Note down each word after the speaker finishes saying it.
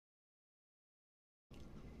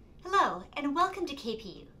and welcome to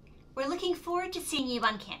KPU. We're looking forward to seeing you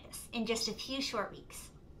on campus in just a few short weeks.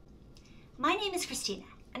 My name is Christina,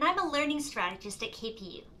 and I'm a learning strategist at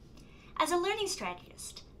KPU. As a learning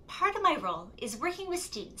strategist, part of my role is working with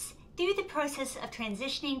students through the process of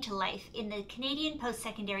transitioning to life in the Canadian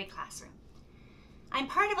post-secondary classroom. I'm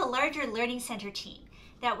part of a larger Learning Centre team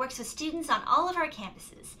that works with students on all of our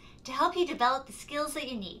campuses to help you develop the skills that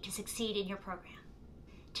you need to succeed in your program.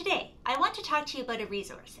 Today, I want to talk to you about a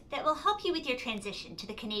resource that will help you with your transition to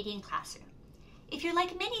the Canadian classroom. If you're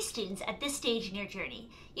like many students at this stage in your journey,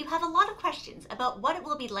 you have a lot of questions about what it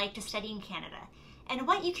will be like to study in Canada and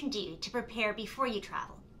what you can do to prepare before you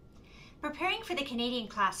travel. Preparing for the Canadian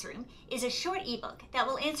classroom is a short ebook that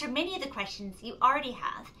will answer many of the questions you already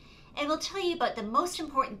have and will tell you about the most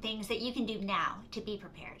important things that you can do now to be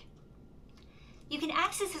prepared. You can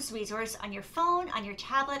access this resource on your phone, on your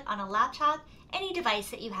tablet, on a laptop, any device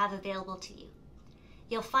that you have available to you.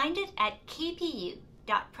 You'll find it at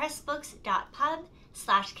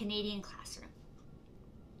kpu.pressbooks.pub/Canadian Classroom.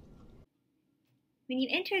 When you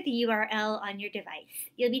enter the URL on your device,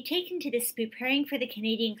 you'll be taken to this Preparing for the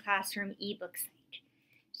Canadian Classroom ebook site.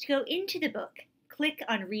 To go into the book, click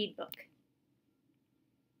on Read Book.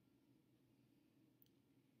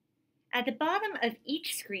 At the bottom of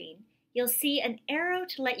each screen, you'll see an arrow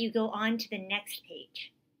to let you go on to the next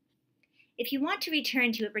page. If you want to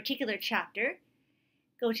return to a particular chapter,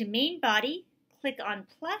 go to Main Body, click on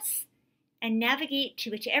Plus, and navigate to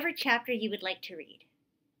whichever chapter you would like to read.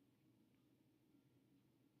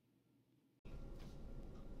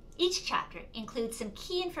 Each chapter includes some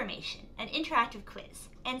key information, an interactive quiz,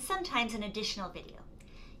 and sometimes an additional video.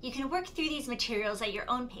 You can work through these materials at your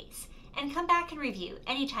own pace and come back and review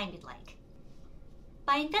anytime you'd like.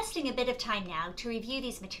 By investing a bit of time now to review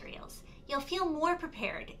these materials, you'll feel more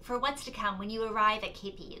prepared for what's to come when you arrive at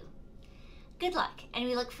KPU. Good luck, and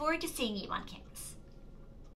we look forward to seeing you on campus.